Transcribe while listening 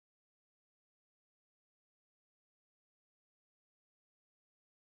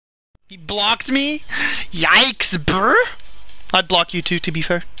He blocked me? Yikes, brr! I'd block you too, to be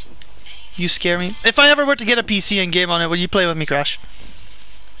fair. You scare me. If I ever were to get a PC and game on it, would you play with me, Crash?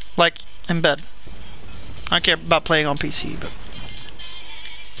 Like, in bed. I don't care about playing on PC, but...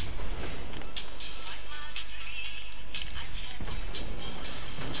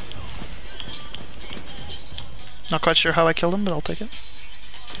 Not quite sure how I killed him, but I'll take it.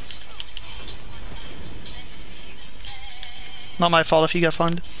 Not my fault if you got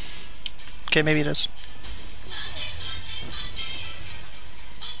fined. Okay, maybe it is.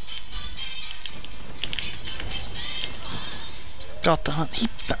 God damn it.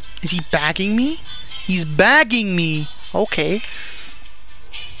 Is he bagging me? He's bagging me! Okay.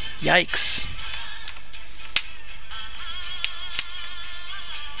 Yikes.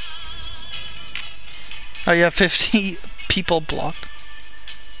 Oh, you have 50 people blocked.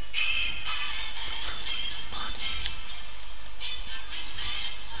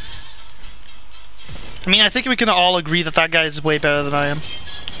 I mean, I think we can all agree that that guy is way better than I am.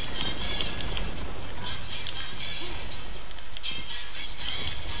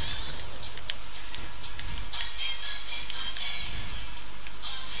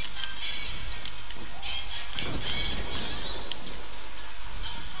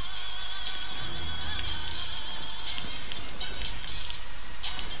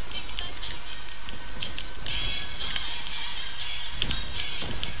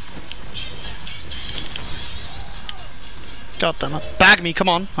 God damn it. Bag me, come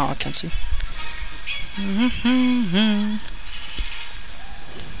on. Oh, I can't see.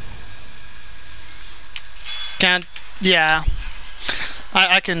 Can't, yeah.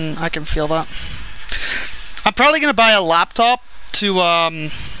 I can feel that. I'm probably gonna buy a laptop to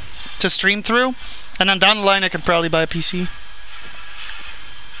stream through, and then down the line I could probably buy a PC.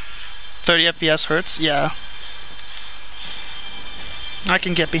 30 FPS hurts, yeah. I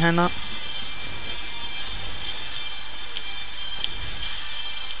can get behind that.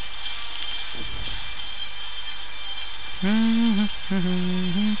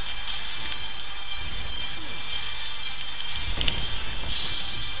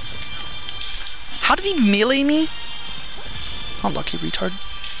 How did he melee me? Unlucky retard.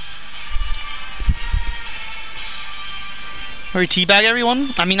 Or teabag everyone?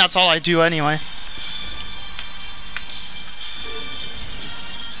 I mean, that's all I do anyway.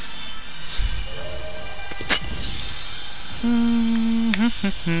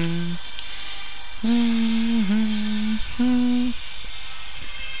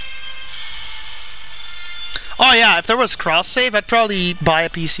 Oh yeah, if there was cross save, I'd probably buy a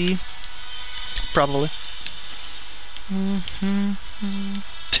PC. Probably.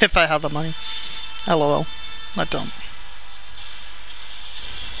 If I had the money. LOL. I don't.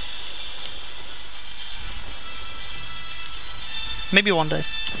 Maybe one day.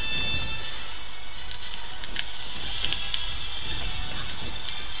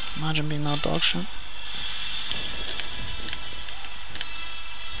 Imagine being that dog shit.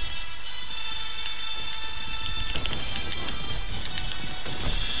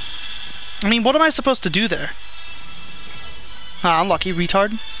 I mean, what am I supposed to do there? Ah, unlucky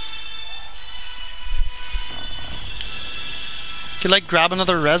retard. Could like grab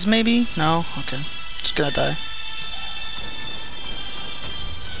another res maybe? No? Okay. Just gonna die.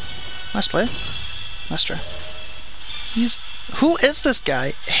 Nice play. Nice try. Who is this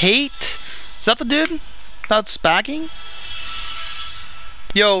guy? Hate? Is that the dude that's bagging?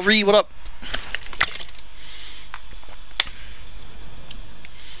 Yo, Ree, what up?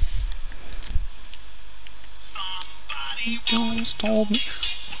 Somebody told me.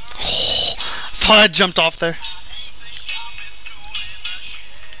 Oh, thought I jumped off there.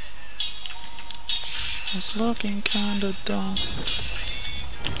 I was looking kinda dumb.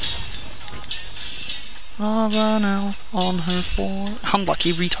 An elf on her floor.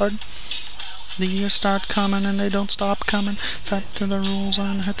 Unlucky retard. The years start coming and they don't stop coming. Fed to the rules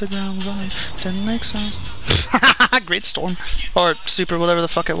and hit the ground running. Didn't make sense. Great storm. Or super, whatever the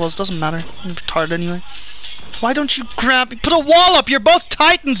fuck it was. Doesn't matter. I'm retarded anyway. Why don't you grab me? Put a wall up! You're both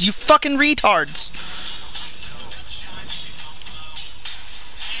titans, you fucking retards!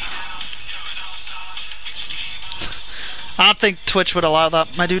 I don't think Twitch would allow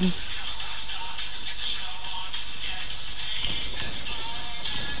that, my dude.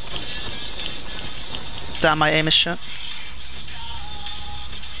 Damn, my aim is shit.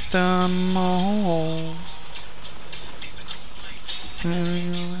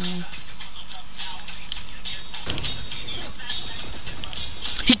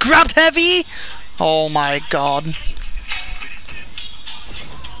 He grabbed heavy? Oh my god.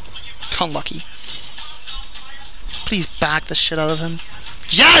 Unlucky. Please back the shit out of him.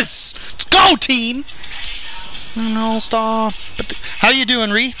 Yes! Let's go, team! No stop. How you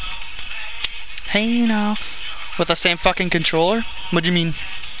doing, Ree? Hey now. With the same fucking controller? What do you mean?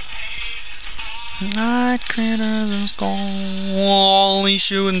 Night critters and skull, only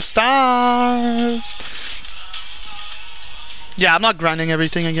shooting stars. Yeah, I'm not grinding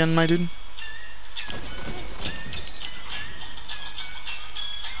everything again, my dude.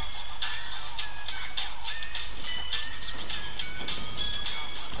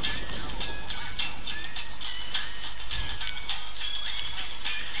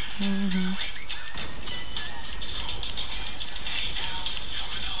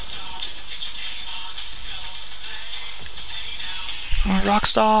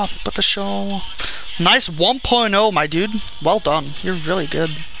 Rockstar, but the show. Nice 1.0, my dude. Well done. You're really good.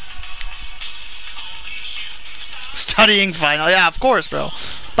 Studying final. Yeah, of course, bro.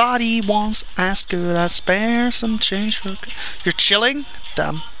 Body wants as good as spare some change for... You're chilling?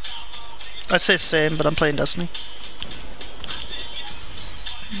 Damn. I'd say same, but I'm playing Destiny.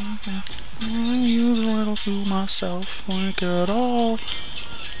 I use a little to myself, like at all.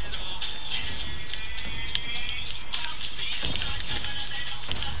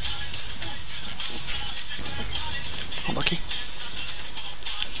 Unlucky.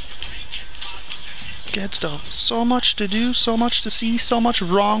 Get stuff. So much to do, so much to see, so much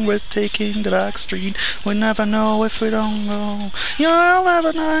wrong with taking the back street. We never know if we don't go. You'll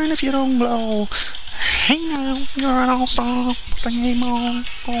never know if you don't blow. Hey now, you're an all-star. Put the game on.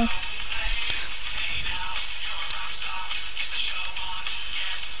 Oh.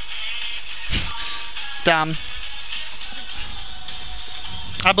 Damn.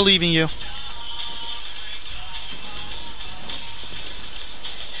 I believe in you.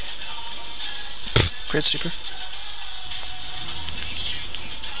 Great super.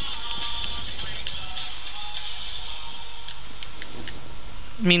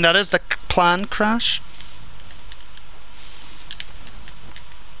 I mean, that is the plan, Crash.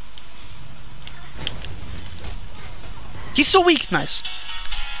 He's so weak. Nice.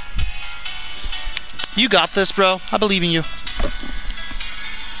 You got this, bro. I believe in you.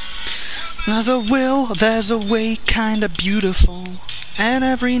 There's a will, there's a way, kinda beautiful. And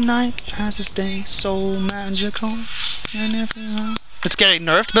every night has its day, so magical. And every night... It's getting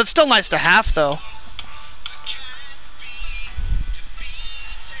nerfed, but it's still nice to have, though.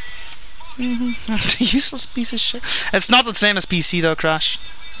 Useless piece of shit. It's not the same as PC, though, Crash.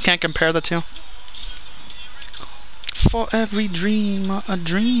 Can't compare the two. For every dream, a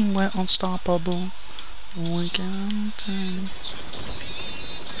dream we're unstoppable. We can take...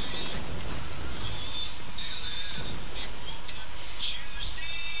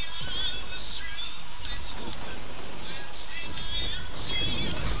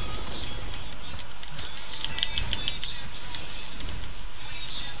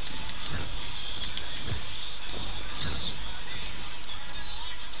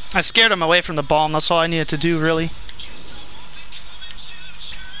 I scared him away from the bomb, that's all I needed to do, really.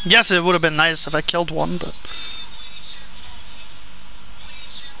 Yes, it would have been nice if I killed one, but...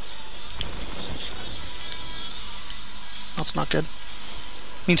 That's not good.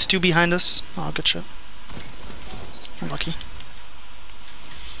 Means two behind us. Oh, good shit. Unlucky.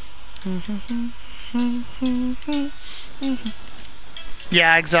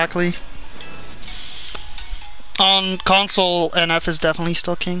 Yeah, exactly. On console, NF is definitely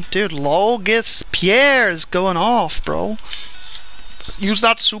still king. Dude, Logis Pierre is going off, bro. Use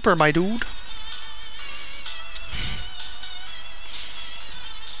that super, my dude.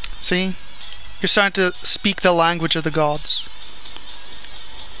 See? You're starting to speak the language of the gods.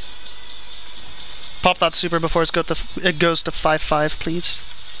 Pop that super before it goes to 5-5, please.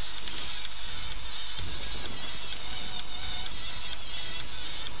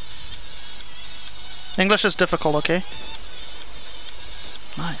 English is difficult, okay?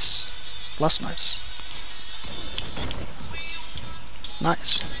 Nice. Less nice.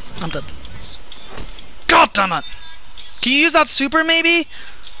 Nice. I'm dead. God damn it! Can you use that super, maybe?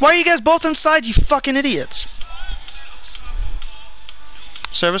 Why are you guys both inside, you fucking idiots?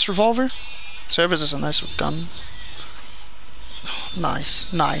 Service revolver? Service is a nice gun.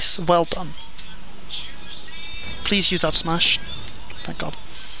 Nice. Nice. Well done. Please use that smash. Thank God.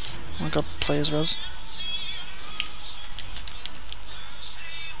 I'm gonna go play as Rose.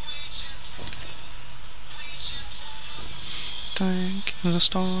 Thank the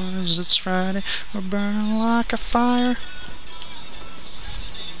stars, it's Friday, we're burning like a fire.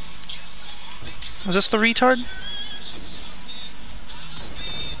 Is this the retard?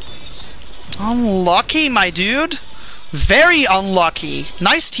 Unlucky, my dude. Very unlucky.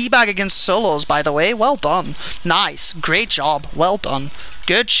 Nice teabag against solos, by the way. Well done. Nice. Great job. Well done.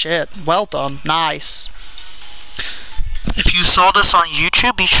 Good shit. Well done. Nice. If you saw this on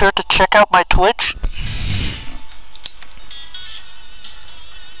YouTube, be sure to check out my Twitch.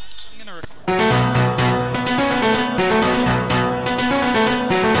 I'm gonna record.